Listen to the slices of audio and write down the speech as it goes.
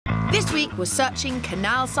This week we're searching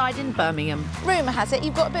canal side in Birmingham. Rumour has it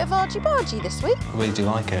you've got a bit of argy-bargy this week. I really do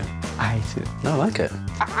like it. I hate it. No, I like it.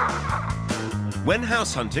 When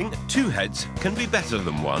house hunting, 2 heads can be better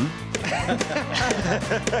than 1.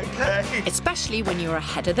 Okay. Especially when you're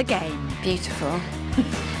ahead of the game. Beautiful.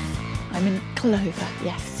 I'm in clover,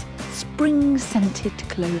 yes. Spring-scented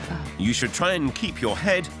clover. You should try and keep your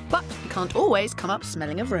head, but you can't always come up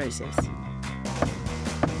smelling of roses.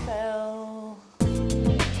 Phil.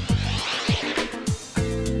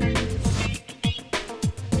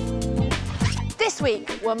 This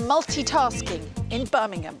week, we're multitasking in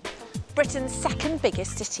Birmingham, Britain's second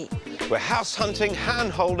biggest city. We're house hunting,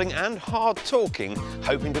 hand-holding and hard-talking,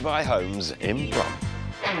 hoping to buy homes in Brum.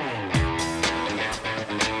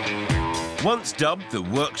 Once dubbed the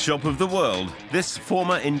workshop of the world, this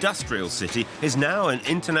former industrial city is now an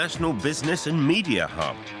international business and media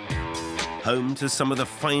hub. Home to some of the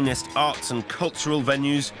finest arts and cultural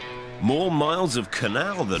venues, more miles of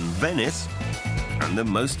canal than Venice, and the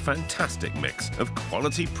most fantastic mix of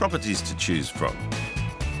quality properties to choose from.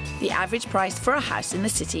 The average price for a house in the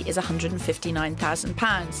city is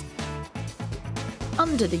 £159,000,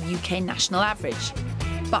 under the UK national average.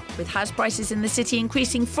 But with house prices in the city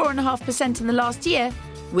increasing 4.5% in the last year,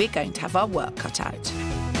 we're going to have our work cut out.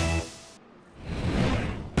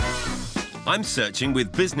 I'm searching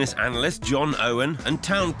with business analyst John Owen and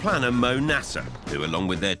town planner Mo Nasser, who, along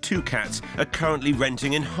with their 2 cats, are currently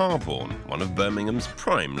renting in Harborne, one of Birmingham's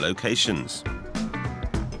prime locations.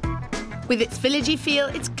 With its villagey feel,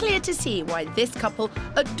 it's clear to see why this couple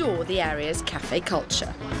adore the area's cafe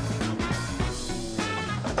culture.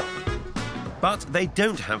 But they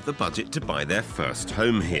don't have the budget to buy their first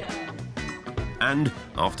home here. And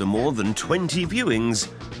after more than 20 viewings,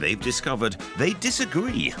 they've discovered they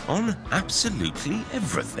disagree on absolutely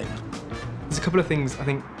everything. There's a couple of things, I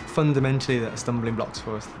think, fundamentally that are stumbling blocks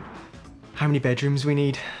for us. How many bedrooms we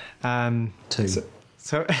need. 2.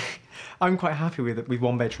 So I'm quite happy with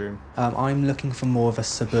 1 bedroom. I'm looking for more of a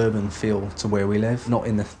suburban feel to where we live, not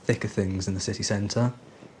in the thick of things in the city centre.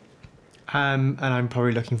 And I'm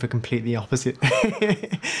probably looking for completely opposite.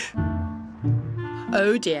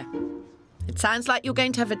 Oh dear. It sounds like you're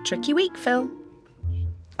going to have a tricky week, Phil.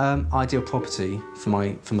 Ideal property for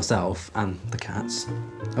myself and the cats.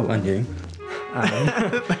 Oh, and you.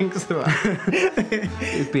 Thanks for that.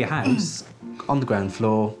 It'd be a house on the ground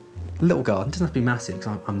floor, little garden. It doesn't have to be massive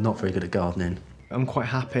because I'm not very good at gardening. I'm quite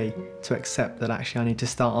happy to accept that actually I need to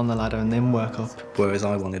start on the ladder and then work up. Whereas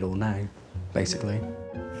I want it all now, basically.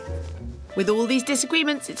 With all these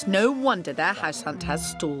disagreements, it's no wonder their house hunt has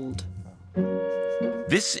stalled.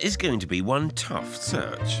 This is going to be one tough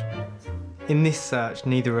search. In this search,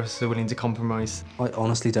 neither of us are willing to compromise. I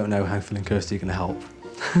honestly don't know how Phil and Kirstie can help.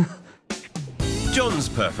 John's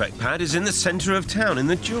perfect pad is in the centre of town in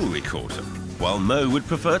the jewellery quarter, while Mo would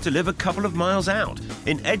prefer to live a couple of miles out,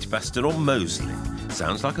 in Edgbaston or Moseley.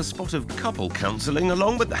 Sounds like a spot of couple counselling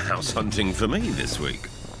along with the house hunting for me this week.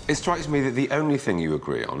 It strikes me that the only thing you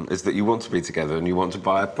agree on is that you want to be together and you want to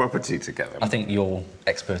buy a property together. I think your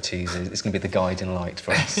expertise is going to be the guiding light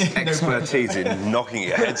for us. Expertise in knocking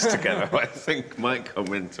your heads together, I think, might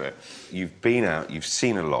come into it. You've been out, you've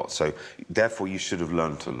seen a lot, so therefore you should have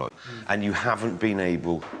learnt a lot. And you haven't been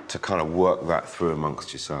able to kind of work that through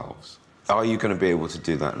amongst yourselves. Are you going to be able to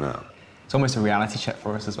do that now? It's almost a reality check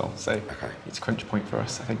for us as well, so it's a crunch point for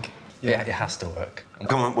us, I think. Yeah, it has to work.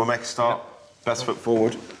 Come on, we'll make a start. Best foot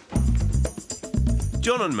forward.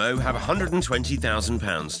 John and Mo have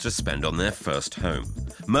 £120,000 to spend on their first home.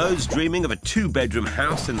 Mo's dreaming of a 2-bedroom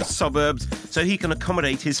house in the suburbs so he can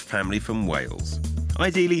accommodate his family from Wales.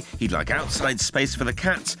 Ideally, he'd like outside space for the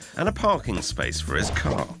cats and a parking space for his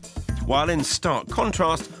car. While in stark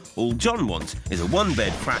contrast, all John wants is a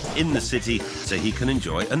 1-bed flat in the city so he can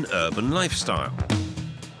enjoy an urban lifestyle.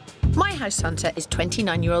 My house hunter is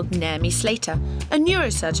 29-year-old Naomi Slater, a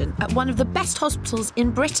neurosurgeon at one of the best hospitals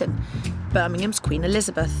in Britain, Birmingham's Queen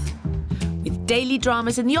Elizabeth. With daily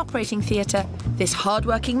dramas in the operating theatre, this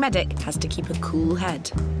hard-working medic has to keep a cool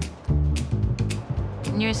head.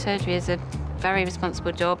 Neurosurgery is a very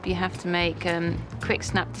responsible job. You have to make quick,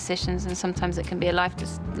 snap decisions, and sometimes it can be a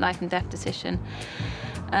life and death decision.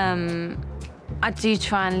 I do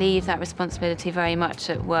try and leave that responsibility very much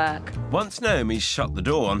at work. Once Naomi's shut the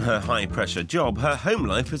door on her high-pressure job, her home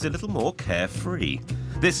life is a little more carefree.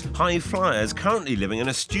 This high flyer is currently living in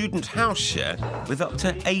a student house share with up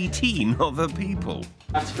to 18 other people.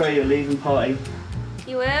 I have to throw you a leaving party.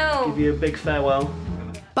 You will. Give you a big farewell.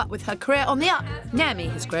 But with her career on the up, Naomi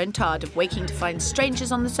has grown tired of waking to find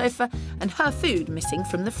strangers on the sofa and her food missing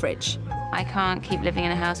from the fridge. I can't keep living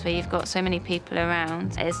in a house where you've got so many people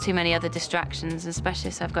around. There's too many other distractions, especially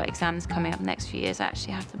if I've got exams coming up next few years. I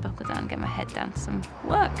actually have to buckle down and get my head down to some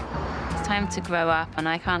work. It's time to grow up, and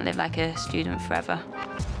I can't live like a student forever.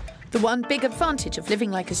 The one big advantage of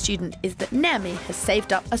living like a student is that Naomi has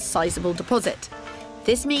saved up a sizable deposit.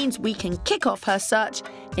 This means we can kick off her search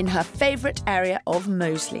in her favourite area of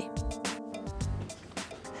Moseley.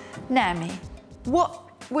 Naomi, what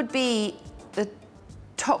would be the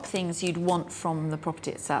top things you'd want from the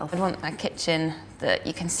property itself? I'd want a kitchen that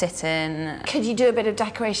you can sit in. Could you do a bit of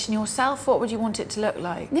decoration yourself? What would you want it to look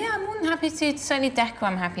like? Yeah, I'm more than happy to. Certainly decor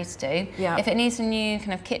I'm happy to do. Yeah. If it needs a new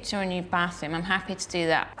kind of kitchen or a new bathroom, I'm happy to do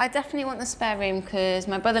that. I definitely want the spare room because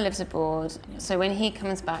my brother lives abroad, so when he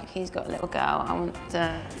comes back, he's got a little girl. I want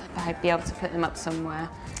to be able to put them up somewhere.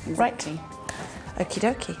 Exactly. Right. Okie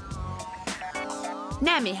dokie.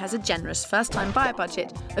 Naomi has a generous first-time buyer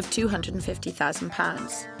budget of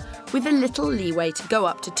 £250,000, with a little leeway to go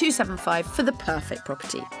up to 275 for the perfect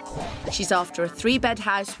property. She's after a 3-bed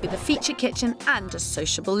house with a feature kitchen and a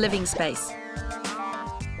sociable living space.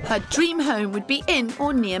 Her dream home would be in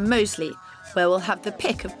or near Moseley, where we'll have the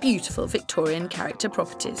pick of beautiful Victorian character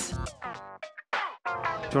properties. Do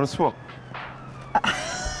you want to swap?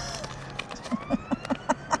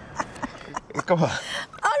 Go on.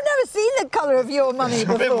 I've never seen the colour of your money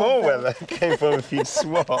before. A bit more where that came from if you'd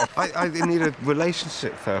swap. I need a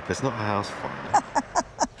relationship therapist, not a house finder.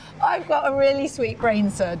 I've got a really sweet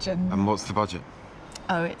brain surgeon. And what's the budget?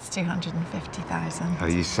 Oh, it's 250,000. Oh,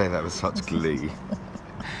 you say that with such glee.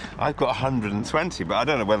 I've got 120, but I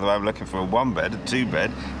don't know whether I'm looking for a 1-bed, a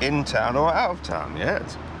 2-bed, in town or out of town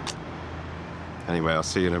yet. Anyway, I'll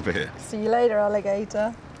see you in a bit. See you later,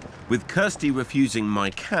 alligator. With Kirstie refusing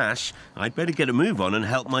my cash, I'd better get a move on and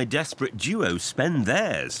help my desperate duo spend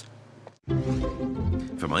theirs.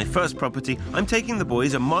 For my first property, I'm taking the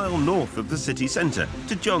boys a mile north of the city centre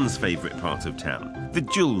to John's favourite part of town, the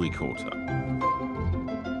Jewellery Quarter.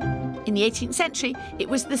 In the 18th century, it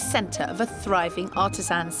was the centre of a thriving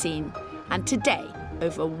artisan scene. And today,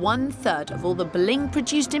 over 1/3 of all the bling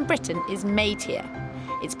produced in Britain is made here.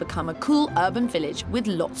 It's become a cool urban village with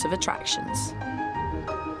lots of attractions.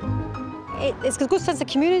 It's got a good sense of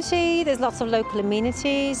community, there's lots of local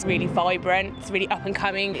amenities. Really vibrant, it's really up and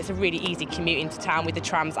coming. It's a really easy commute into town with the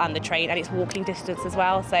trams and the train, and it's walking distance as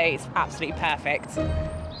well, so it's absolutely perfect.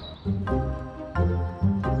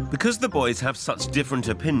 Because the boys have such different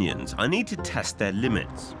opinions, I need to test their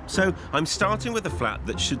limits. So I'm starting with a flat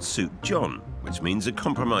that should suit John, which means a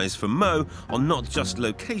compromise for Mo on not just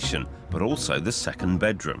location, but also the second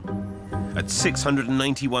bedroom. At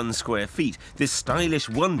 691 square feet, this stylish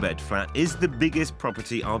 1-bed flat is the biggest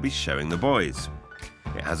property I'll be showing the boys.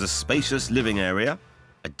 It has a spacious living area,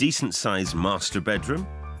 a decent-sized master bedroom,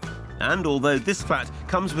 and although this flat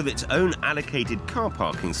comes with its own allocated car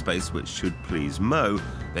parking space, which should please Mo,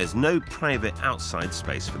 there's no private outside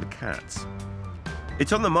space for the cats.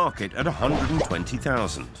 It's on the market at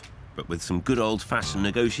 £120,000. But with some good old-fashioned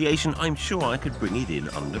negotiation, I'm sure I could bring it in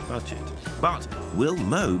under budget. But will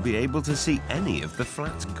Mo be able to see any of the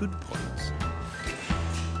flat's good points?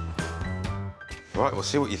 Right, we'll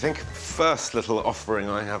see what you think. First little offering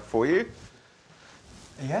I have for you.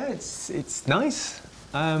 Yeah, it's nice.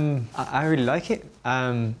 I really like it.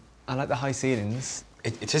 I like the high ceilings.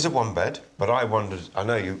 It is a 1-bed, but I wondered, I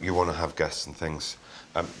know you want to have guests and things.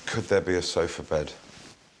 Could there be a sofa bed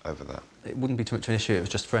over there? It wouldn't be too much of an issue if it was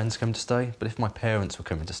just friends coming to stay, but if my parents were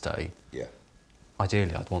coming to stay, yeah,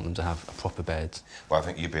 ideally I'd want them to have a proper bed. Well, I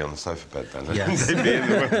think you'd be on the sofa bed then. Yes. They'd be in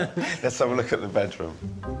the room. Let's have a look at the bedroom.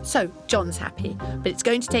 So, John's happy, but it's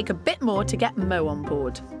going to take a bit more to get Mo on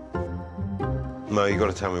board. Mo, you've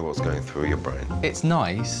got to tell me what's going through your brain. It's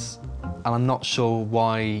nice, and I'm not sure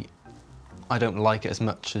why I don't like it as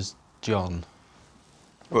much as John.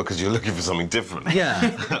 Well, because you're looking for something different.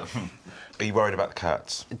 Yeah. Are you worried about the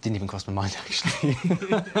cats? It didn't even cross my mind, actually.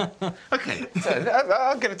 OK, so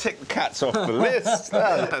I'm going to take the cats off the list.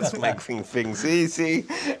 That's making things easy.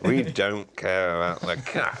 We don't care about the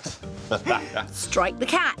cat. Strike the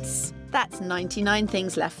cats. That's 99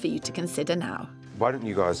 things left for you to consider now. Why don't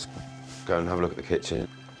you guys go and have a look at the kitchen?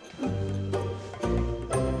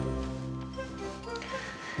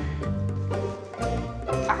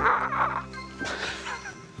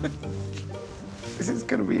 This is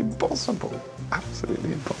going to be impossible.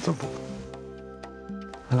 Absolutely impossible.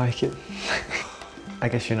 I like it. I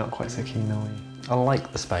guess you're not quite so keen, are you? I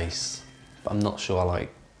like the space, but I'm not sure I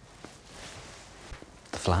like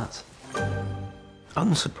the flat.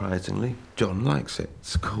 Unsurprisingly, John likes it.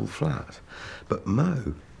 It's a cool flat. But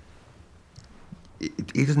Mo,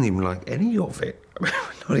 he doesn't even like any of it.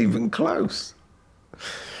 Not even close.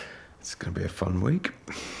 It's going to be a fun week.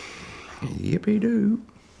 Yippee-doo.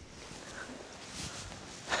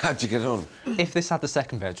 How'd you get on? If this had the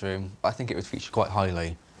second bedroom, I think it would feature quite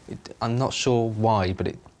highly. I'm not sure why, but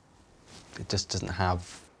it just doesn't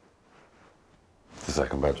have... The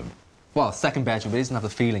second bedroom? Well, second bedroom, but it doesn't have the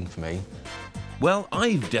feeling for me. Well,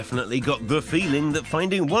 I've definitely got the feeling that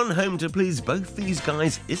finding one home to please both these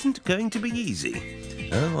guys isn't going to be easy.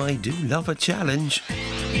 Oh, I do love a challenge.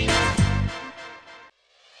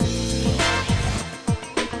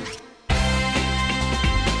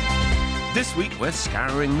 This week, we're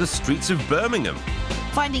scouring the streets of Birmingham.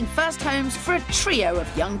 Finding first homes for a trio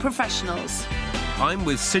of young professionals. I'm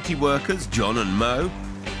with city workers John and Mo.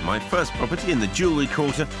 My first property in the jewellery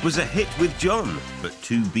quarter was a hit with John, but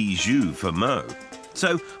too bijou for Mo.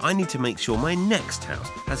 So I need to make sure my next house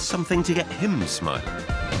has something to get him smiling.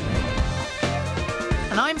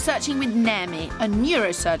 And I'm searching with Naomi, a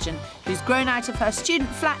neurosurgeon who's grown out of her student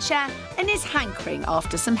flat share and is hankering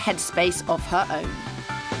after some headspace of her own.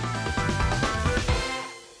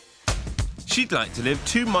 She'd like to live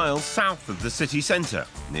 2 miles south of the city centre,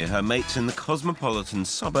 near her mates in the cosmopolitan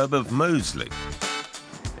suburb of Moseley.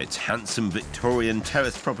 Its handsome Victorian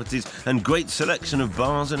terrace properties and great selection of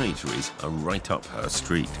bars and eateries are right up her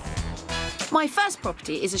street. My first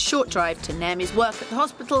property is a short drive to Naomi's work at the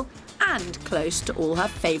hospital and close to all her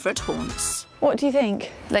favourite haunts. What do you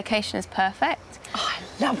think? Location is perfect. Oh, I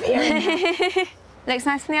love hearing that. Looks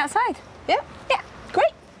nice from the outside. Yeah? Yeah,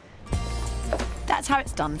 great. That's how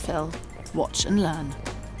it's done, Phil. Watch and learn.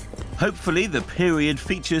 Hopefully the period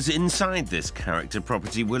features inside this character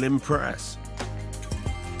property will impress.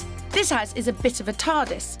 This house is a bit of a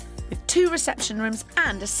TARDIS, with 2 reception rooms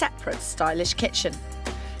and a separate stylish kitchen.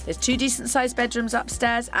 There's 2 decent-sized bedrooms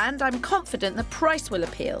upstairs, and I'm confident the price will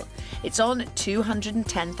appeal. It's on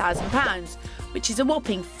 £210,000, which is a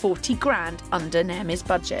whopping 40 grand under Naomi's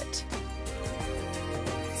budget.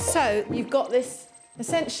 So you've got this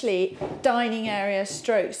essentially dining area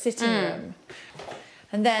stroke sitting room.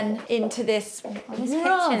 And then into this... This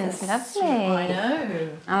kitchen's lovely. I know.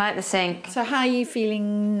 I like the sink. So how are you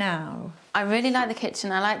feeling now? I really like the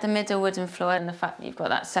kitchen. I like the middle wooden floor and the fact that you've got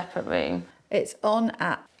that separate room. It's on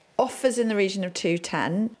at offers in the region of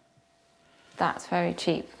 210. That's very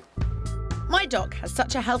cheap. My doc has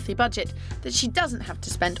such a healthy budget that she doesn't have to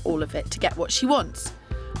spend all of it to get what she wants.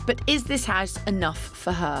 But is this house enough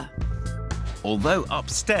for her? Although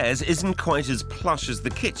upstairs isn't quite as plush as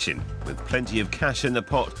the kitchen, with plenty of cash in the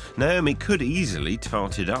pot, Naomi could easily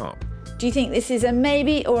tart it up. Do you think this is a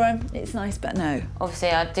maybe or a it's nice but no?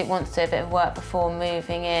 Obviously, I did want to do a bit of work before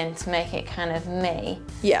moving in to make it kind of me.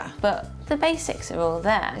 Yeah. But the basics are all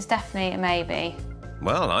there. It's definitely a maybe.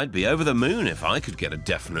 Well, I'd be over the moon if I could get a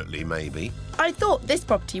definitely maybe. I thought this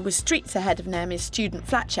property was streets ahead of Naomi's student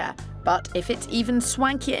flat share, but if it's even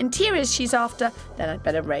swankier interiors she's after, then I'd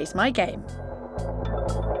better raise my game.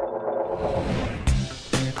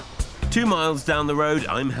 2 miles down the road,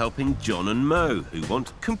 I'm helping John and Mo, who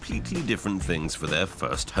want completely different things for their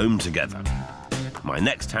first home together. My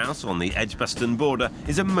next house on the Edgbaston border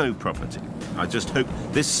is a Mo property. I just hope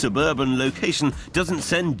this suburban location doesn't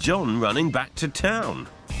send John running back to town.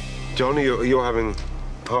 John, you're having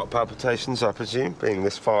heart palpitations, I presume, being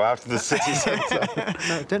this far out of the city centre?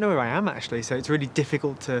 No, I don't know where I am, actually, so it's really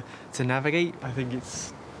difficult to navigate. I think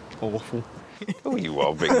it's awful. Oh, you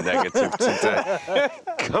are being negative today.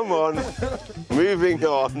 Come on, moving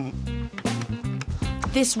on.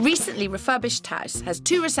 This recently refurbished house has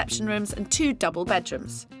 2 reception rooms and 2 double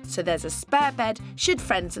bedrooms, so there's a spare bed should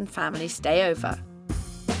friends and family stay over.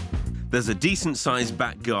 There's a decent-sized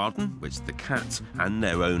back garden, which the cats and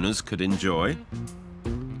their owners could enjoy.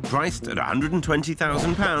 Priced at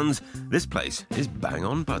 £120,000, this place is bang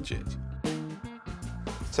on budget.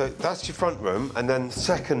 So that's your front room, and then the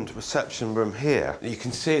second reception room here. You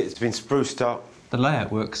can see it's been spruced up. The layout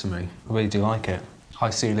works for me. I really do like it.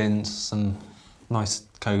 High ceilings, some nice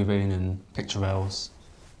coving and picture rails.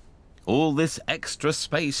 All this extra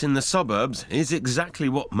space in the suburbs is exactly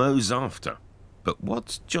what Mo's after. But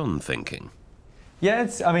what's John thinking? Yeah,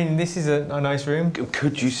 I mean, this is a nice room.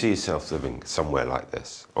 Could you see yourself living somewhere like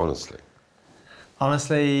this, honestly?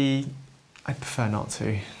 Honestly, I prefer not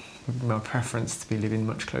to. My preference to be living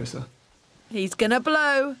much closer. He's gonna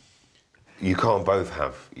blow. You can't both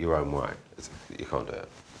have your own way. You can't do it.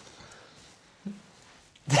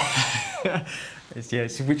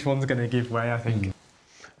 It's which one's going to give way, I think.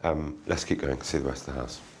 Let's keep going, see the rest of the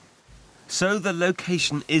house. So the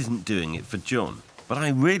location isn't doing it for John, but I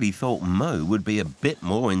really thought Mo would be a bit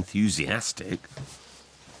more enthusiastic.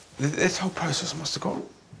 This whole process must have got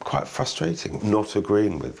quite frustrating, not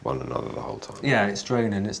agreeing with one another the whole time. Yeah, it's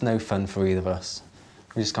draining. It's no fun for either of us.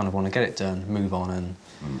 We just kind of want to get it done, move on and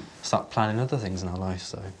start planning other things in our life,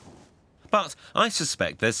 so... But I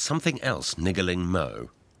suspect there's something else niggling Mo.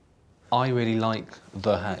 I really like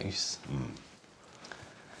the house.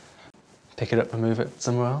 Pick it up and move it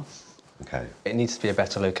somewhere else. OK. It needs to be a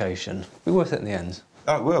better location. It'll be worth it in the end.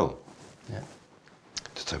 Oh, it will? Yeah.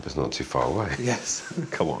 Just hope it's not too far away. Yes.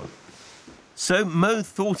 Come on. So Mo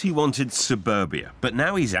thought he wanted suburbia, but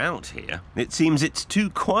now he's out here, it seems it's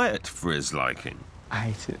too quiet for his liking.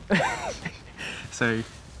 I hate it. So...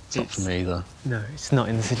 It's not for me either. No, it's not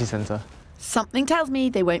in the city centre. Something tells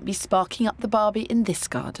me they won't be sparking up the Barbie in this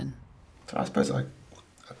garden. So I suppose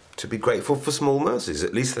to be grateful for small mercies.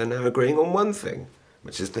 At least they're now agreeing on one thing,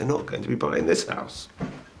 which is they're not going to be buying this house.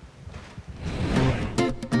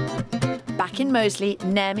 Back in Moseley,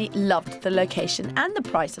 Naomi loved the location and the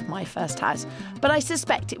price of my first house, but I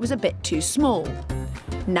suspect it was a bit too small.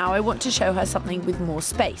 Now I want to show her something with more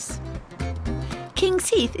space. King's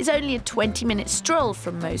Heath is only a 20-minute stroll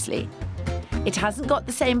from Moseley. It hasn't got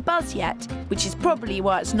the same buzz yet, which is probably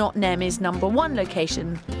why it's not Naomi's #1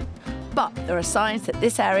 location. But there are signs that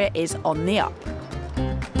this area is on the up.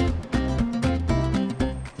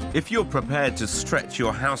 If you're prepared to stretch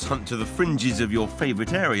your house hunt to the fringes of your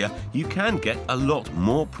favourite area, you can get a lot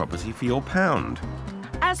more property for your pound.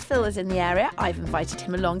 As Phil is in the area, I've invited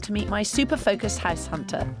him along to meet my super-focused house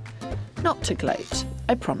hunter. Not to gloat,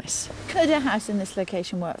 I promise. Could a house in this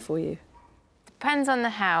location work for you? Depends on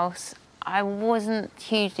the house. I wasn't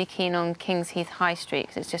hugely keen on King's Heath High Street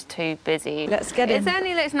because it's just too busy. Let's get in. It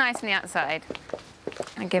only looks nice from the outside.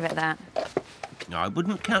 I'll give it that. I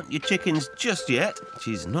wouldn't count your chickens just yet.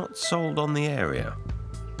 She's not sold on the area.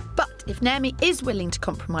 But if Naomi is willing to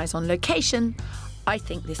compromise on location, I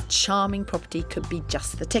think this charming property could be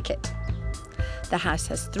just the ticket. The house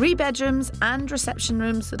has 3 bedrooms and reception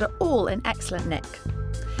rooms that are all in excellent nick.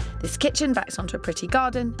 This kitchen backs onto a pretty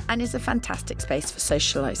garden and is a fantastic space for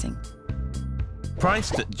socialising.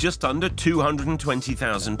 Priced at just under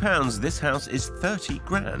 £220,000, this house is 30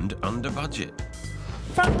 grand under budget.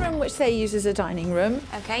 Front room, which they use as a dining room.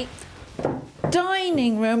 OK.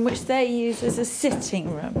 Dining room, which they use as a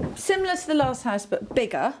sitting room. Similar to the last house, but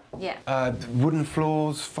bigger. Yeah. Wooden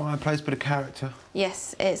floors, fireplace, bit of character.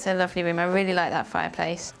 Yes, it's a lovely room. I really like that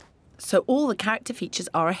fireplace. So all the character features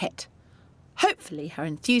are a hit. Hopefully her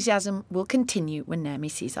enthusiasm will continue when Naomi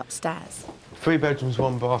sees upstairs. 3 bedrooms,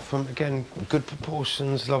 1 bathroom. Again, good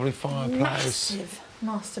proportions, lovely fireplace. Massive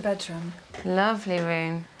master bedroom. Lovely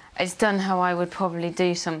room. It's done how I would probably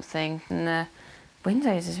do something, and the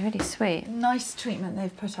windows is really sweet. Nice treatment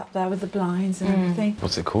they've put up there with the blinds and everything.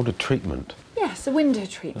 What's it called? A treatment? Yes, a window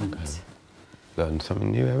treatment. Okay. Learn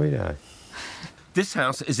something new every day. This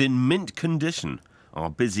house is in mint condition. Our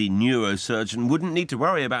busy neurosurgeon wouldn't need to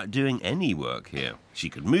worry about doing any work here. She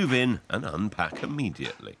could move in and unpack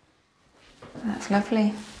immediately. That's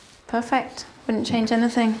lovely. Perfect. Wouldn't change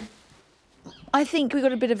anything. I think we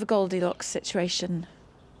got a bit of a Goldilocks situation.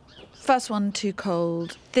 First one too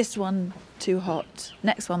cold, this one too hot,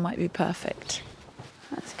 next one might be perfect.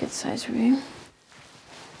 That's a good size room.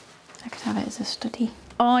 I could have it as a study.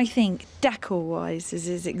 I think decor-wise, this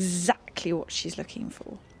is exactly what she's looking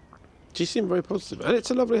for. She seemed very positive, and it's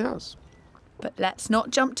a lovely house. But let's not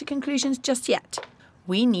jump to conclusions just yet.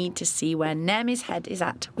 We need to see where Naomi's head is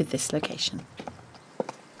at with this location.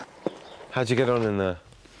 How'd you get on in there?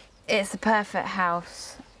 It's the perfect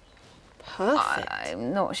house. Perfect.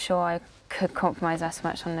 I'm not sure I could compromise as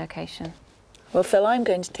much on location. Well, Phil, I'm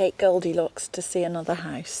going to take Goldilocks to see another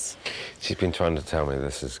house. She's been trying to tell me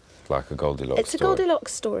this is like a Goldilocks It's a story.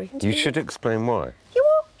 Goldilocks story. You should explain why. You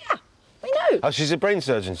will? Yeah, we know. Oh, she's a brain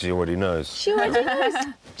surgeon, she already knows. She already knows.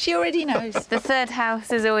 She already knows. The third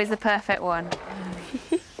house is always the perfect one.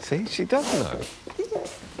 See, she does know.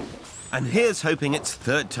 And here's hoping it's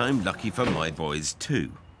third time lucky for my boys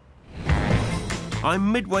too.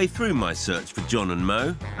 I'm midway through my search for John and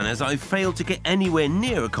Mo, and as I've failed to get anywhere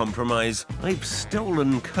near a compromise, I've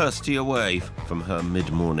stolen Kirstie away from her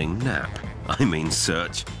mid-morning nap, I mean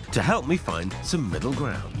search, to help me find some middle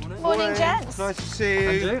ground. Morning, gents. Nice to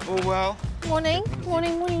see you. All well? Morning.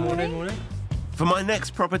 Morning. For my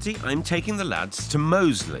next property, I'm taking the lads to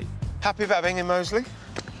Moseley. Happy about being in Moseley?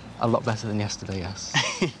 A lot better than yesterday, yes.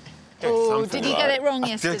 Oh, did you get it wrong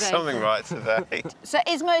yesterday? Did something right today. So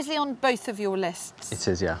is Moseley on both of your lists? It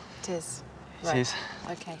is, yeah. It is. It is.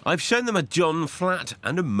 OK. I've shown them a John flat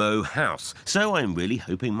and a Mo house, so I'm really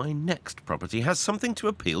hoping my next property has something to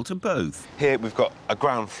appeal to both. Here we've got a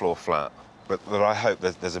ground floor flat, but I hope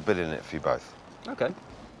there's a bit in it for you both. OK.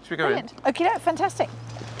 Should we go in? OK, fantastic.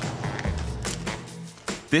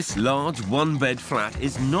 This large one-bed flat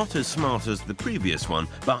is not as smart as the previous one,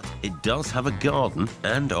 but it does have a garden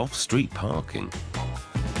and off-street parking.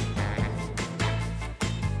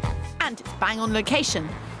 And it's bang on location,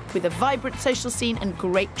 with a vibrant social scene and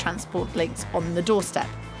great transport links on the doorstep,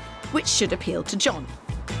 which should appeal to John.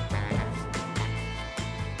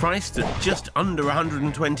 Priced at just under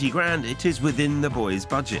 120 grand, it is within the boys'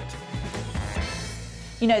 budget.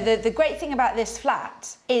 You know, the great thing about this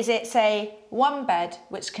flat is it's a one bed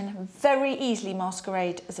which can very easily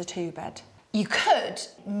masquerade as a two bed. You could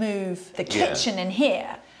move the kitchen in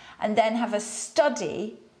here and then have a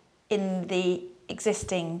study in the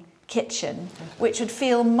existing kitchen, which would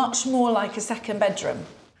feel much more like a second bedroom.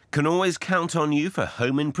 Can always count on you for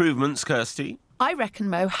home improvements, Kirstie. I reckon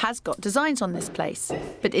Mo has got designs on this place,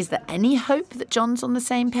 but is there any hope that John's on the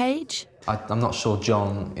same page? I'm not sure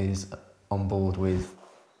John is on board with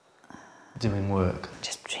doing work.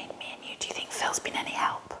 Just between me and you, do you think Phil's been any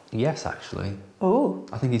help? Yes, actually. Oh.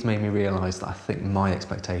 I think he's made me realise that I think my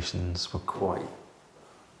expectations were quite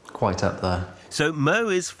up there. So Mo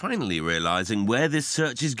is finally realising where this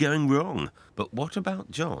search is going wrong. But what about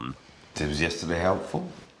John? Was yesterday helpful?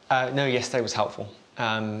 No, yesterday was helpful.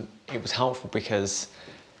 It was helpful because,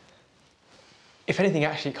 if anything,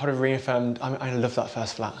 actually kind of reaffirmed, I love that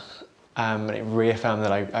first flat. And it reaffirmed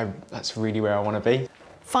that that's really where I want to be.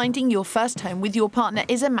 Finding your first home with your partner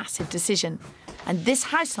is a massive decision, and this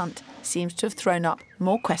house hunt seems to have thrown up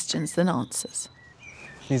more questions than answers.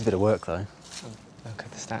 Needs a bit of work, though. Look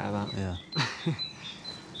at the stat of that. Yeah. I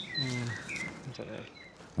don't know.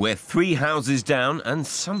 We're 3 houses down and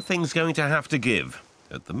something's going to have to give.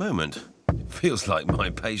 At the moment, it feels like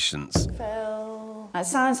my patience. Phil. It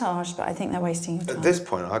sounds harsh, but I think they're wasting your time. At this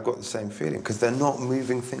point, I've got the same feeling, because they're not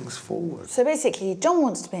moving things forward. So basically, John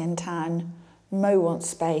wants to be in town, Mo wants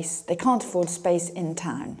space. They can't afford space in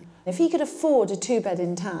town. If he could afford a 2-bed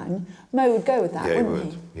in town, Mo would go with that,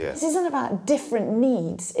 wouldn't he? Yeah. This isn't about different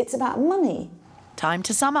needs, it's about money. Time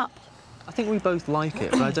to sum up. I think we both like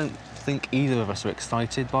it, but I don't think either of us are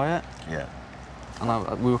excited by it. Yeah.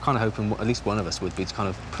 And we were kind of hoping at least one of us would be to kind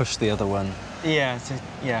of push the other one. Yeah,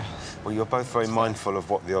 yeah. Well, you're both very mindful of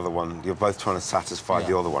what the other one... You're both trying to satisfy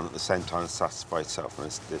the other one at the same time as satisfy yourself, and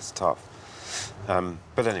it's tough.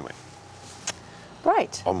 But anyway.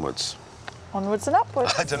 Right. Onwards. Onwards and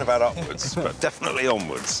upwards. I don't know about upwards, but definitely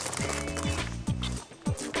onwards.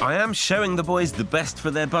 I am showing the boys the best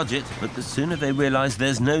for their budget, but the sooner they realise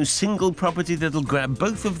there's no single property that'll grab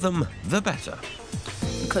both of them, the better.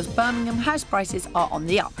 Because Birmingham house prices are on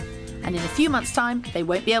the up, and in a few months' time, they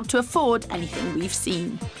won't be able to afford anything we've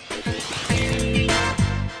seen.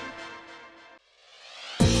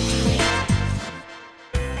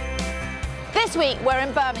 This week, we're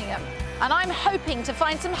in Birmingham, and I'm hoping to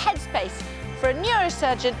find some headspace for a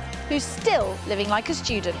neurosurgeon who's still living like a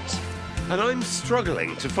student. And I'm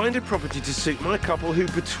struggling to find a property to suit my couple who,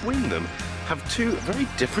 between them, have 2 very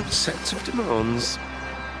different sets of demands.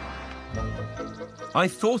 I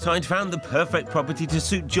thought I'd found the perfect property to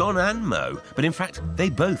suit John and Mo, but in fact, they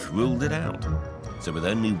both ruled it out. So with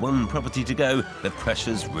only 1 property to go, the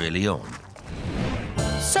pressure's really on.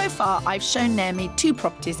 So far, I've shown Naomi 2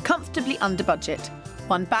 properties comfortably under budget,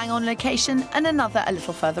 one bang on location and another a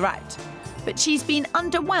little further out. But she's been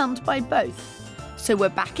underwhelmed by both. So we're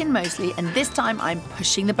back in Moseley, and this time I'm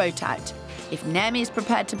pushing the boat out. If Naomi is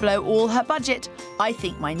prepared to blow all her budget, I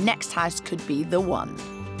think my next house could be the one.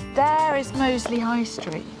 There is Moseley High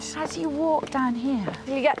Street. As you walk down here,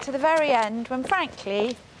 you get to the very end when,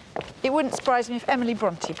 frankly, it wouldn't surprise me if Emily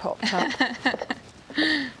Bronte popped up.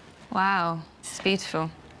 Wow, it's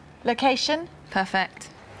beautiful. Location? Perfect.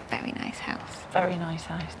 Very nice house. Very nice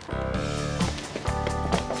house.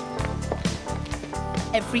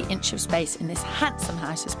 Every inch of space in this handsome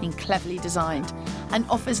house has been cleverly designed and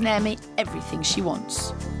offers Naomi everything she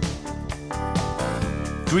wants.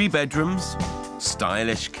 3 bedrooms,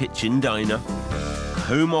 stylish kitchen diner,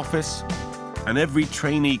 home office, and every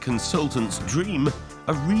trainee consultant's dream,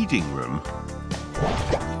 a reading room.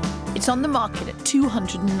 It's on the market at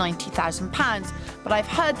 £290,000, but I've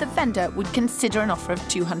heard the vendor would consider an offer of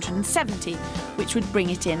 £270,000, which would bring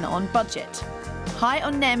it in on budget. High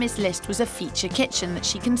on Naomi's list was a feature kitchen that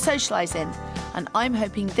she can socialise in, and I'm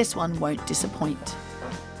hoping this one won't disappoint.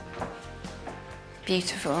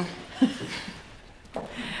 Beautiful.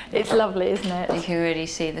 It's lovely, isn't it? You can really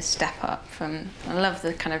see the step up from... I love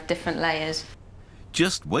the kind of different layers.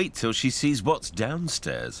 Just wait till she sees what's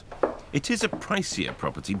downstairs. It is a pricier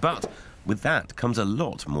property, but with that comes a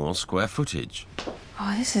lot more square footage.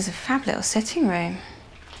 Oh, this is a fab little sitting room.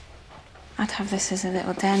 I'd have this as a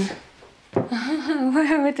little den.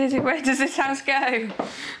 Where does this house go?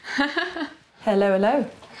 Hello, hello.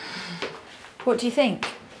 What do you think?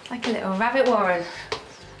 Like a little rabbit warren.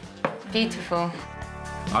 Beautiful.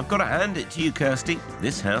 I've got to hand it to you, Kirstie.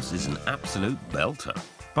 This house is an absolute belter.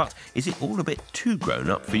 But is it all a bit too grown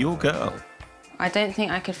up for your girl? I don't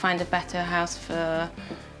think I could find a better house for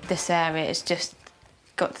this area. It's just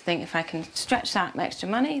got to think if I can stretch that extra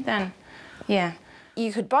money, then yeah.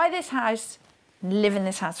 You could buy this house and live in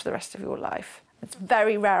this house for the rest of your life. It's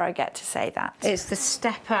very rare I get to say that. It's the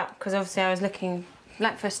step up, because obviously I was looking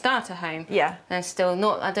like for a starter home. Yeah. And still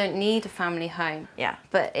not, I don't need a family home. Yeah.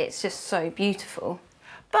 But it's just so beautiful.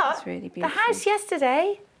 But it's really beautiful. The house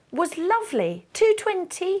yesterday was lovely.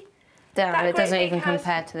 220. It doesn't even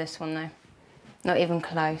compare to this one, though. Not even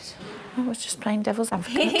close. I was just playing devil's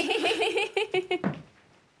advocate.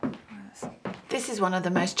 This is one of the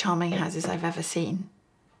most charming houses I've ever seen.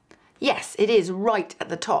 Yes, it is right at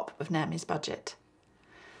the top of Naomi's budget,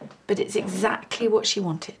 but it's exactly what she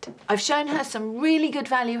wanted. I've shown her some really good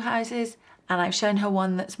value houses, and I've shown her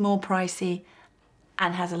one that's more pricey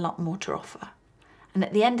and has a lot more to offer. And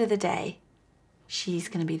at the end of the day, she's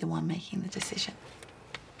going to be the one making the decision.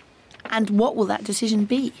 And what will that decision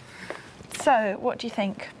be? So, what do you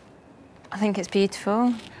think? I think it's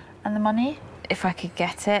beautiful. And the money? If I could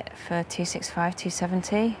get it for 265,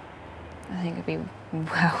 270, I think it'd be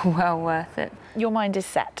well worth it. Your mind is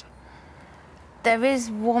set. There is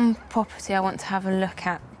one property I want to have a look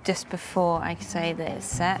at just before I say that it's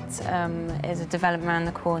set. There's a development around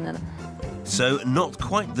the corner. So, not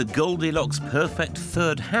quite the Goldilocks perfect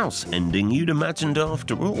third house ending you'd imagined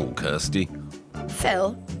after all, Kirstie.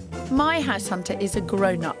 Phil, my house hunter is a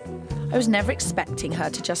grown-up. I was never expecting her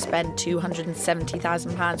to just spend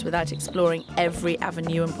 £270,000 without exploring every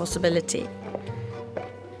avenue and possibility.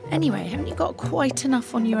 Anyway, haven't you got quite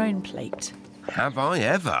enough on your own plate? Have I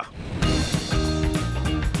ever?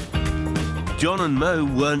 John and Mo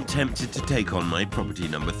weren't tempted to take on my property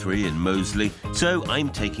number 3 in Moseley, so I'm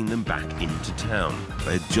taking them back into town,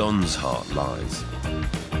 where John's heart lies.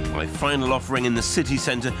 My final offering in the city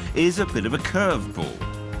centre is a bit of a curveball,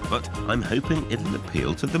 but I'm hoping it'll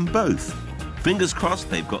appeal to them both. Fingers crossed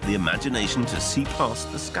they've got the imagination to see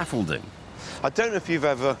past the scaffolding. I don't know if you've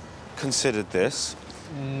ever considered this.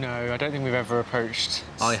 No, I don't think we've ever approached...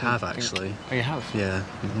 I have, actually. Oh, you have? Yeah,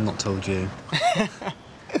 I've not told you.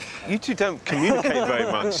 You two don't communicate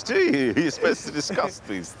very much, do you? You're supposed to discuss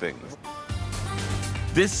these things.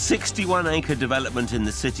 This 61-acre development in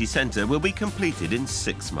the city centre will be completed in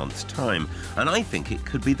 6 months' time, and I think it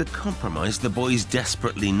could be the compromise the boys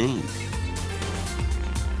desperately need.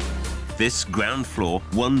 This ground floor,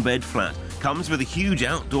 one-bed flat comes with a huge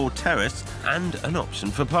outdoor terrace and an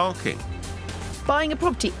option for parking. Buying a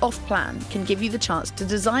property off-plan can give you the chance to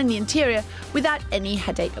design the interior without any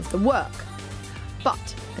headache of the work.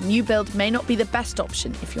 But a new build may not be the best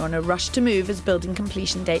option if you're in a rush to move, as building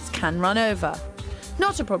completion dates can run over.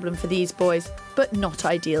 Not a problem for these boys, but not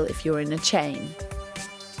ideal if you're in a chain.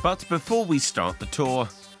 But before we start the tour,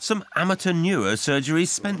 some amateur neurosurgery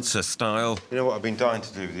Spencer style. You know what I've been dying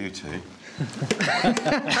to do with you two?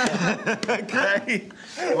 OK.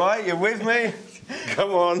 Right, you're with me?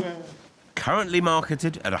 Come on. Currently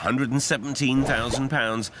marketed at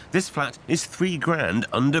 £117,000, this flat is £3,000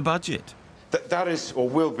 under budget. That is, or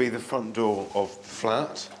will be, the front door of the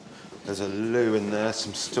flat. There's a loo in there,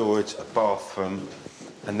 some storage, a bathroom,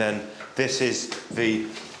 and then this is the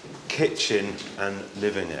kitchen and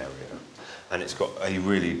living area. And it's got a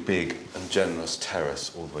really big and generous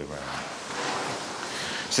terrace all the way around.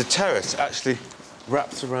 So the terrace actually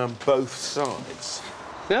wraps around both sides.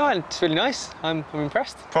 No, it's really nice. I'm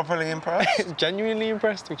impressed. Properly impressed? Genuinely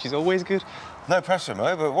impressed, which is always good. No pressure,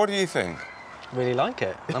 Mo, but what do you think? Really like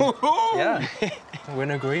it. Yeah, we're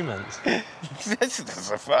in agreement. This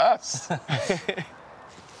is a first.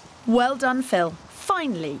 Well done, Phil.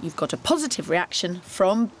 Finally, you've got a positive reaction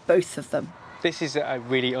from both of them. This is a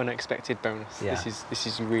really unexpected bonus. Yeah. This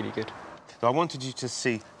is really good. I wanted you to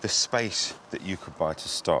see the space that you could buy to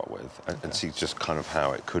start with and see just kind of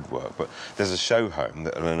how it could work. But there's a show home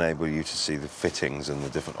that will enable you to see the fittings and the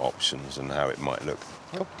different options and how it might look.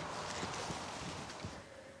 Oh.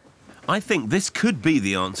 I think this could be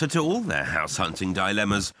the answer to all their house hunting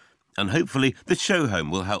dilemmas. And hopefully the show home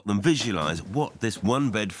will help them visualise what this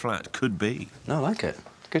one-bed flat could be. No, I like it.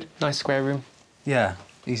 Good. Nice square room. Yeah,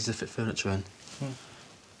 easy to fit furniture in.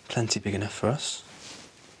 Plenty big enough for us.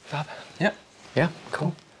 Fab. Yep. Yeah,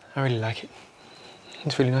 cool. I really like it.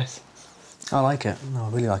 It's really nice. I like it. No, I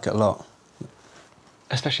really like it a lot.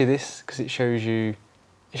 Especially this, because it shows you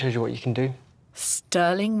what you can do.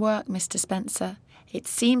 Sterling work, Mr. Spencer. It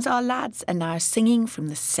seems our lads are now singing from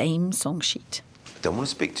the same song sheet. Don't want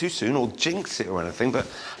to speak too soon or jinx it or anything, but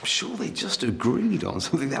I'm sure they just agreed on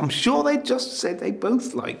something. I'm sure they just said they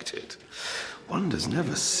both liked it. Wonders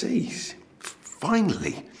never cease.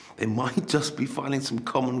 Finally, they might just be finding some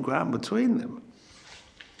common ground between them.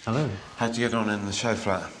 Hello. How'd you get on in the show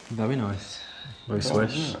flat? Very nice. Very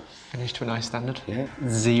swish. Finished to a nice standard. Yeah.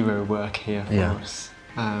 Zero work here for us,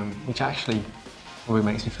 which actually probably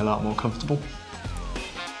makes me feel a lot more comfortable.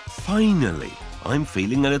 Finally, I'm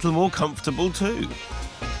feeling a little more comfortable too.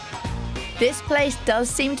 This place does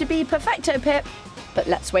seem to be perfecto, Pip, but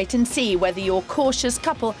let's wait and see whether your cautious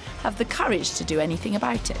couple have the courage to do anything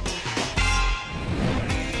about it.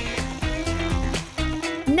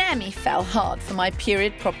 Naomi fell hard for my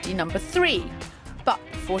period property number 3. But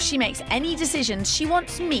before she makes any decisions, she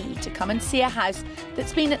wants me to come and see a house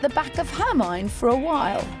that's been at the back of her mind for a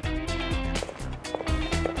while.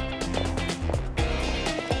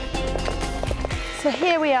 So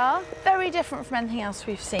here we are, very different from anything else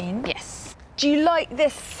we've seen. Yes. Do you like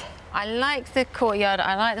this? I like the courtyard.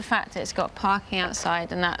 I like the fact that it's got parking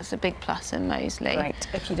outside, and that's a big plus in Moseley. Right,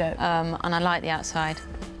 okey-doke. And I like the outside.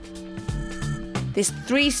 This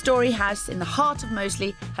 3-storey house in the heart of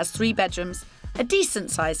Moseley has 3 bedrooms, a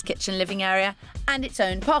decent-sized kitchen living area and its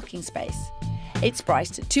own parking space. It's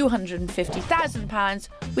priced at £250,000,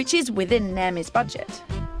 which is within Naomi's budget.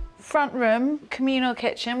 Front room, communal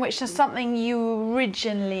kitchen, which is something you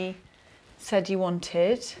originally said you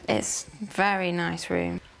wanted. It's a very nice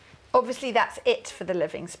room. Obviously, that's it for the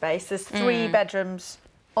living space. There's 3 bedrooms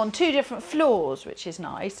on 2 different floors, which is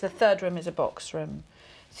nice. The 3rd room is a box room.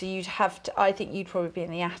 So you'd have to, I think you'd probably be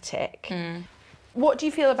in the attic. What do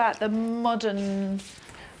you feel about the modern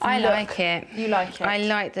I look? like it. You like it? I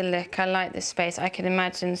like the look. I like the space. I could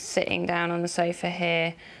imagine sitting down on the sofa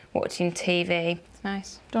here, watching TV. It's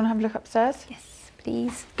nice. Do you want to have a look upstairs? Yes,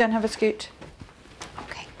 please. Go and have a scoot.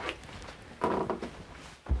 Okay.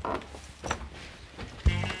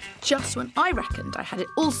 Just when I reckoned I had it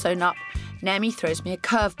all sewn up, Naomi throws me a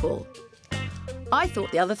curveball. I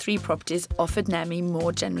thought the other 3 properties offered Naomi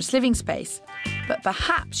more generous living space, but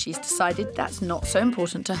perhaps she's decided that's not so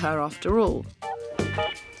important to her after all.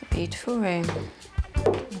 It's a beautiful room.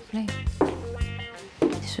 Lovely.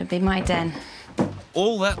 This would be my den.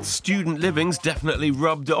 All that student living's definitely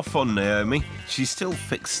rubbed off on Naomi. She's still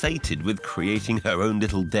fixated with creating her own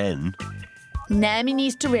little den. Naomi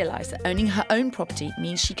needs to realise that owning her own property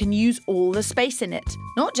means she can use all the space in it,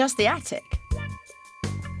 not just the attic.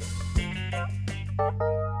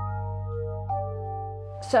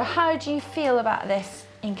 So how do you feel about this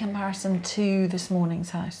in comparison to this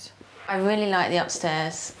morning's house? I really like the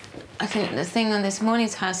upstairs. I think the thing on this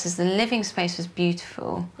morning's house is the living space was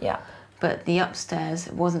beautiful. Yeah. But the upstairs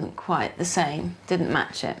wasn't quite the same, didn't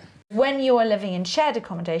match it. When you're living in shared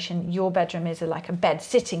accommodation, your bedroom is like a bed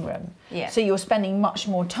sitting room. Yeah. So you're spending much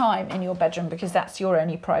more time in your bedroom because that's your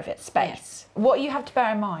only private space. Yeah. What you have to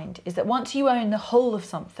bear in mind is that once you own the whole of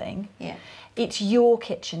something, it's your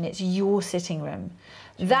kitchen, it's your sitting room.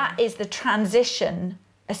 That is the transition,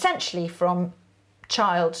 essentially, from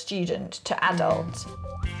child, student to adult.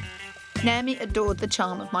 Naomi adored the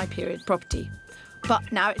charm of my period property,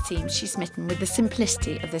 but now it seems she's smitten with the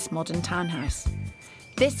simplicity of this modern townhouse.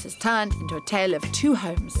 This has turned into a tale of 2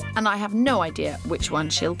 homes, and I have no idea which one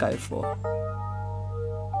she'll go for.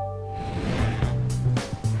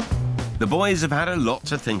 The boys have had a lot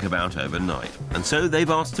to think about overnight, and so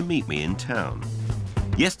they've asked to meet me in town.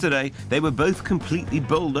 Yesterday, they were both completely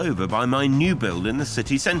bowled over by my new build in the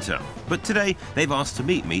city centre, but today they've asked to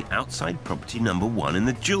meet me outside property number 1 in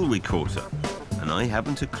the jewellery quarter, and I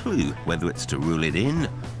haven't a clue whether it's to rule it in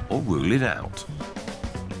or rule it out.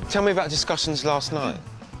 Tell me about discussions last night.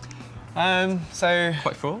 So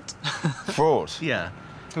quite fraught. Fraught? Yeah.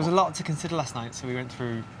 There was a lot to consider last night, so we went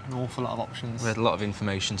through an awful lot of options. We had a lot of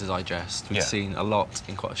information to digest. We've seen a lot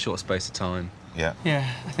in quite a short space of time. Yeah. Yeah,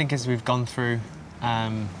 I think as we've gone through,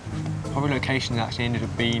 probably location actually ended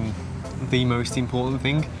up being the most important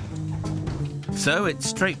thing. So it's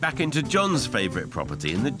straight back into John's favourite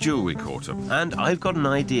property in the jewellery quarter, and I've got an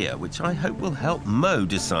idea which I hope will help Mo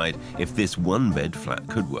decide if this 1-bed flat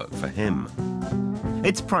could work for him.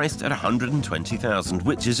 It's priced at $120,000,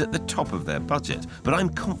 which is at the top of their budget, but I'm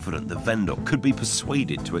confident the vendor could be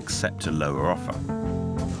persuaded to accept a lower offer.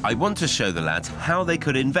 I want to show the lads how they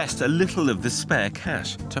could invest a little of the spare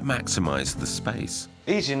cash to maximise the space.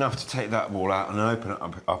 Easy enough to take that wall out and open it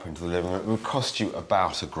up into the living room. It would cost you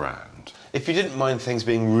about £1,000. If you didn't mind things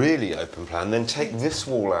being really open plan, then take this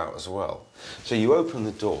wall out as well. So you open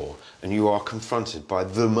the door and you are confronted by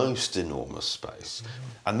the most enormous space.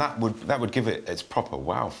 And that would give it its proper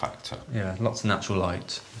wow factor. Yeah, lots of natural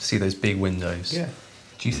light. See those big windows? Yeah.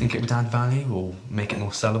 Do you think it would add value or make it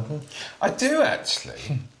more sellable? I do,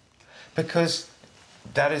 actually. Because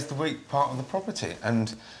that is the weak part of the property.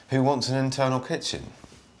 And who wants an internal kitchen?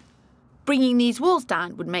 Bringing these walls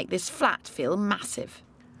down would make this flat feel massive.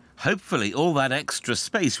 Hopefully all that extra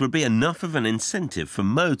space would be enough of an incentive for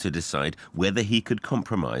Mo to decide whether he could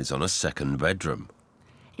compromise on a second bedroom.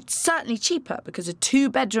 It's certainly cheaper because a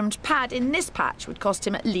 2-bedroomed pad in this patch would cost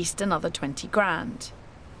him at least another 20 grand.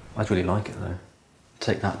 I'd really like it though.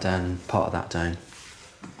 Take that down, part of that down.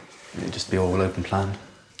 It'd just be all open plan.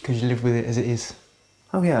 Could you live with it as it is?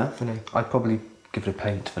 Oh yeah, For now? I'd probably give it a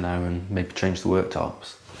paint for now and maybe change the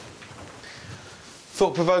worktops.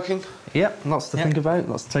 Thought-provoking? Yep, lots to think about,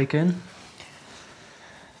 lots to take in.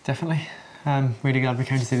 Definitely. Really glad we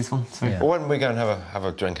came to see this one. So. Yeah. Well, why don't we go and have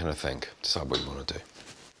a drink and a think, decide what you want to do.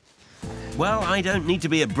 Well, I don't need to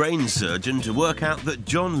be a brain surgeon to work out that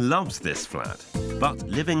John loves this flat. But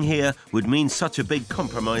living here would mean such a big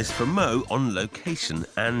compromise for Mo on location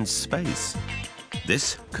and space.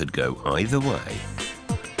 This could go either way.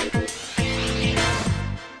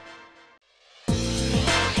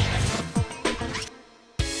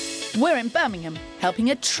 We're in Birmingham, helping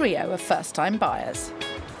a trio of first-time buyers.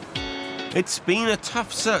 It's been a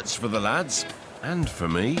tough search for the lads, and for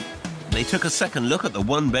me. They took a second look at the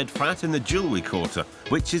 1-bed flat in the Jewellery Quarter,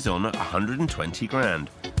 which is on at 120 grand.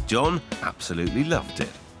 John absolutely loved it.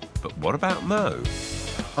 But what about Mo?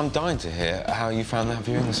 I'm dying to hear how you found that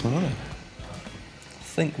viewing this morning. I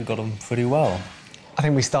think we got on pretty well. I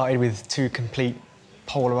think we started with two complete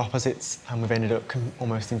polar opposites, and we've ended up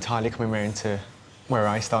almost entirely coming around to where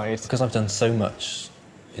I started. Because I've done so much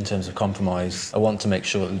in terms of compromise, I want to make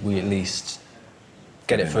sure that we at least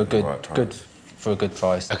get it for a good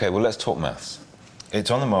price. OK, well, let's talk maths. It's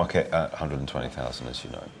on the market at 120,000, as you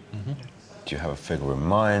know. Do you have a figure in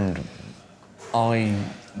mind? I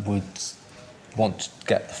would want to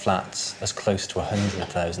get the flats as close to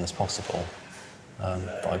 100,000 as possible.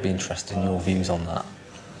 But I'd be interested in your views on that.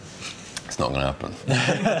 It's not going to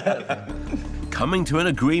happen. Coming to an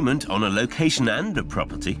agreement on a location and a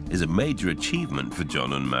property is a major achievement for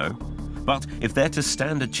John and Mo. But if they're to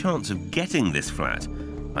stand a chance of getting this flat,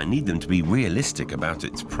 I need them to be realistic about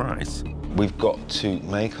its price. We've got to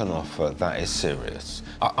make an offer that is serious.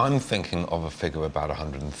 I'm thinking of a figure about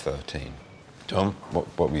 113. John,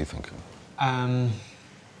 what were you thinking? I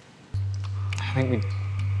think we.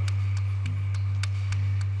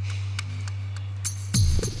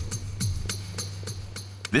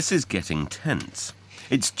 This is getting tense.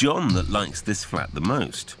 It's John that likes this flat the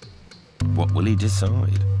most. What will he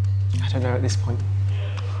decide? I don't know at this point.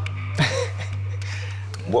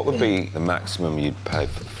 What would be the maximum you'd pay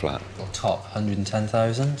for the flat? Or top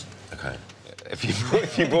 110,000. OK.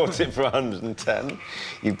 If you bought it for 110,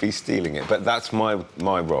 you'd be stealing it. But that's my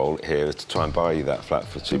role here, is to try and buy you that flat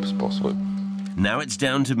for as cheap as possible. Now it's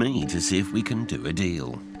down to me to see if we can do a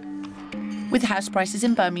deal. With house prices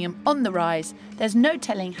in Birmingham on the rise, there's no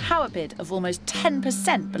telling how a bid of almost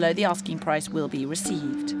 10% below the asking price will be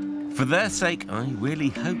received. For their sake, I really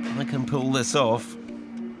hope I can pull this off.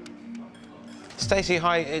 Stacey,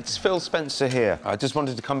 hi, it's Phil Spencer here. I just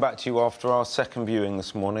wanted to come back to you after our second viewing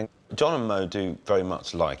this morning. John and Mo do very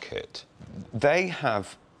much like it. They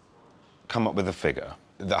have come up with a figure.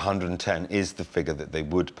 The 110 is the figure that they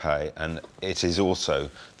would pay, and it is also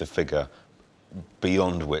the figure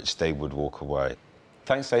beyond which they would walk away.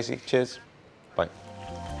 Thanks, Stacey. Cheers. Bye.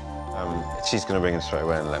 She's going to ring him straight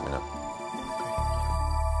away and let me know.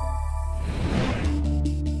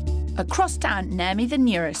 Across town, Naomi, the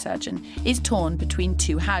neurosurgeon, is torn between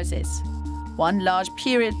two houses. One large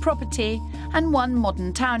period property and one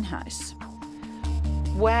modern townhouse.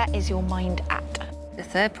 Where is your mind at? The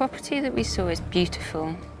third property that we saw is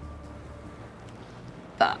beautiful,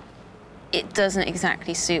 but it doesn't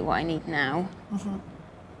exactly suit what I need now.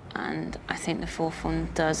 And I think the fourth one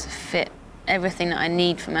does fit everything that I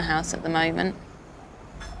need from a house at the moment,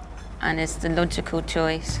 and is the logical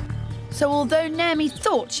choice. So although Naomi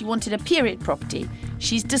thought she wanted a period property,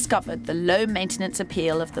 she's discovered the low-maintenance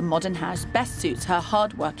appeal of the modern house best suits her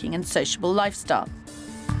hard-working and sociable lifestyle.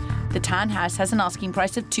 The townhouse has an asking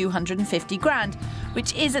price of 250 grand,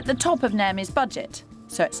 which is at the top of Naomi's budget.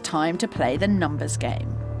 So it's time to play the numbers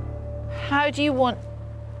game. How do you want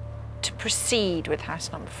to proceed with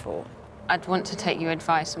house number 4? I'd want to take your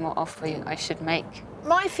advice on what offer I should make.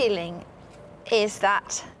 My feeling is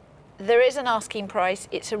that There is an asking price.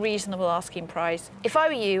 It's a reasonable asking price. If I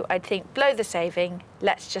were you, I'd think blow the saving,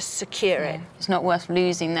 let's just secure it. It's not worth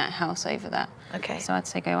losing that house over that. Okay. So I'd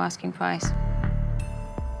say go asking price.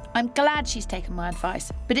 I'm glad she's taken my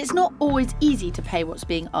advice, but it's not always easy to pay what's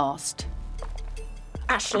being asked.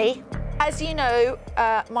 Ashley, as you know,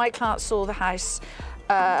 my client saw the house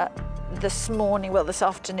this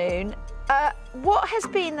afternoon. What has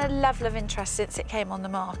been the level of interest since it came on the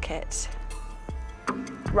market?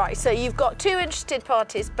 Right, so you've got two interested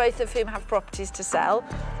parties, both of whom have properties to sell.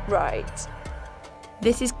 Right.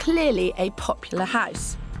 This is clearly a popular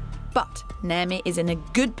house, but Naomi is in a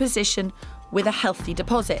good position with a healthy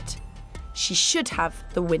deposit. She should have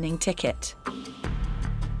the winning ticket.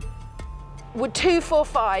 Would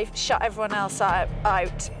 245 shut everyone else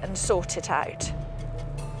out and sort it out?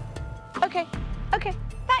 OK, OK.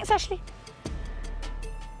 Thanks, Ashley.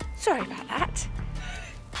 Sorry about that.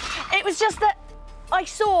 It was just that I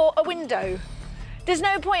saw a window. There's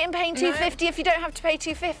no point in paying 250 if you don't have to pay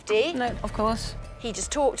 250. No, of course. He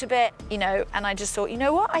just talked a bit, you know, and I just thought, you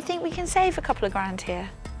know what? I think we can save a couple of grand here.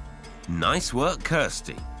 Nice work,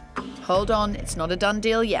 Kirstie. Hold on, it's not a done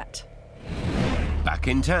deal yet. Back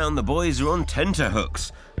in town, the boys are on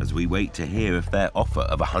tenterhooks as we wait to hear if their offer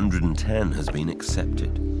of 110 has been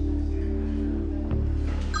accepted.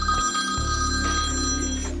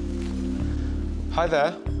 Hi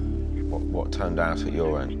there. What turned out at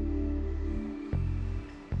your end?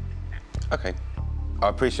 OK. I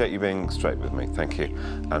appreciate you being straight with me, thank you.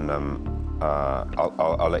 And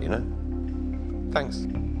I'll let you know. Thanks.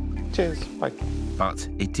 Cheers, bye. But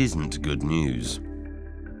it isn't good news.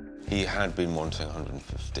 He had been wanting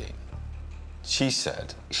 115. She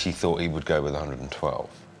said she thought he would go with 112.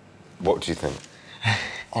 What do you think?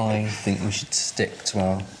 I think we should stick to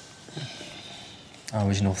our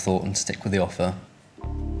original thought and stick with the offer.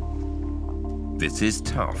 This is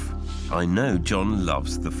tough. I know John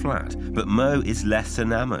loves the flat, but Mo is less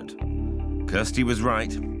enamoured. Kirstie was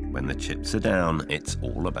right. When the chips are down, it's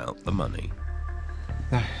all about the money.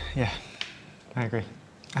 Yeah, I agree.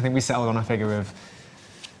 I think we settled on a figure of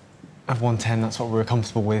 110. That's what we were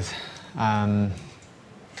comfortable with. Fine.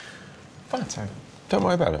 So don't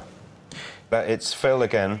worry about it. It's Phil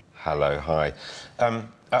again. Hello, hi.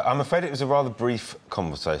 I'm afraid it was a rather brief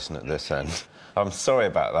conversation at this end. I'm sorry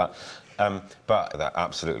about that. But they're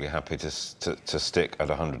absolutely happy to stick at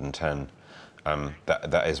 110.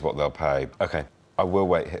 That is what they'll pay. OK, I will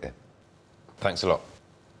wait here. Thanks a lot.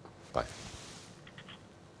 Bye.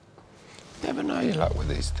 Never know your luck with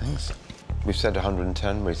these things. We've said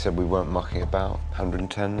 110, we said we weren't mucking about.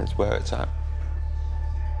 110 is where it's at.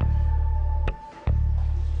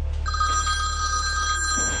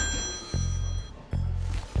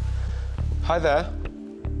 Hi there.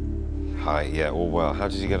 Hi, yeah, all well. How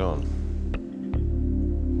did you get on?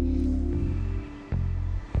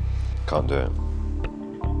 Can't do it.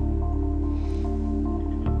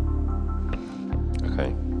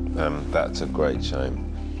 OK, that's a great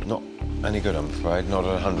shame. Not any good, I'm afraid. Not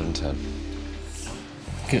at 110.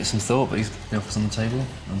 Give it some thought, but the offer's on the table,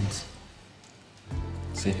 and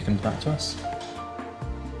see if he comes back to us.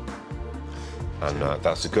 And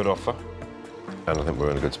that's a good offer, and I think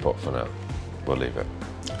we're in a good spot for now. We'll leave it.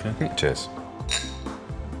 OK. Cheers.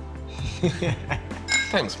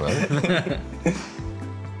 Thanks, man.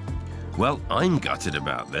 Well, I'm gutted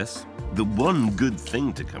about this. The one good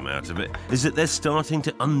thing to come out of it is that they're starting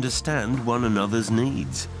to understand one another's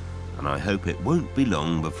needs. And I hope it won't be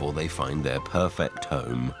long before they find their perfect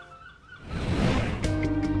home.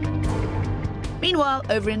 Meanwhile,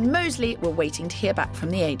 over in Moseley, we're waiting to hear back from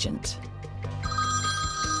the agent.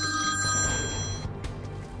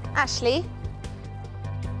 Ashley?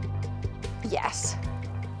 Yes.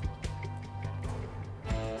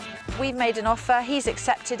 We've made an offer. He's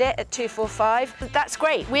accepted it at 245. That's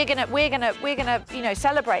great. We're gonna, you know,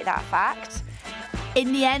 celebrate that fact.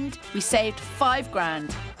 In the end, we saved £5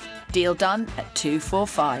 grand. Deal done at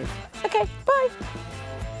 245. OK, bye.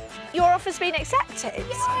 Your offer's been accepted.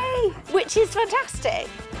 Yay! Which is fantastic.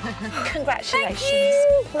 Congratulations. Thank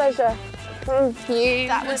you. Pleasure. Thank you.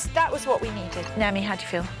 That was what we needed. Naomi, how do you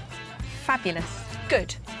feel? Fabulous.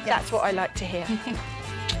 Good. Yes. That's what I like to hear.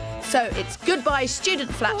 So it's goodbye student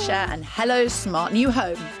flat share and hello smart new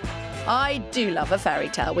home. I do love a fairy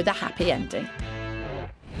tale with a happy ending.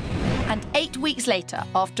 And 8 weeks later,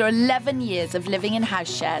 after 11 years of living in house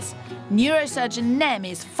shares, neurosurgeon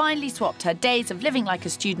Naomi's finally swapped her days of living like a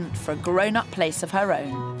student for a grown-up place of her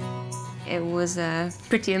own. It was a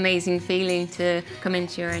pretty amazing feeling to come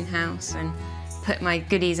into your own house and put my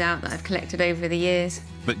goodies out that I've collected over the years.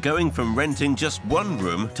 But going from renting just one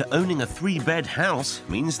room to owning a 3-bed house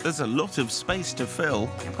means there's a lot of space to fill.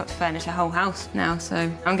 I've got to furnish a whole house now,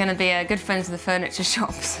 so I'm going to be good friends with the furniture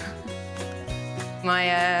shops.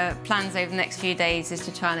 My plans over the next few days is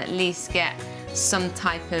to try and at least get some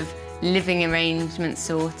type of living arrangement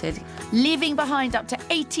sorted. Leaving behind up to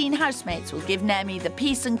 18 housemates will give Naomi the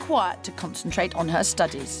peace and quiet to concentrate on her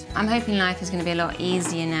studies. I'm hoping life is going to be a lot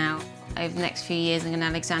easier now. Over the next few years, I'm going to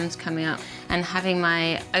have exams coming up, and having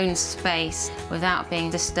my own space without being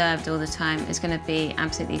disturbed all the time is going to be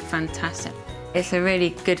absolutely fantastic. It's a really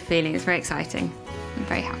good feeling. It's very exciting. I'm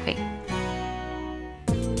very happy.